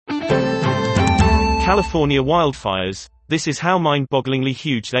California wildfires, this is how mind-bogglingly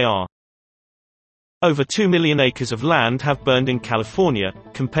huge they are. Over 2 million acres of land have burned in California,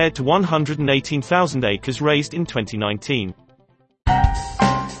 compared to 118,000 acres razed in 2019.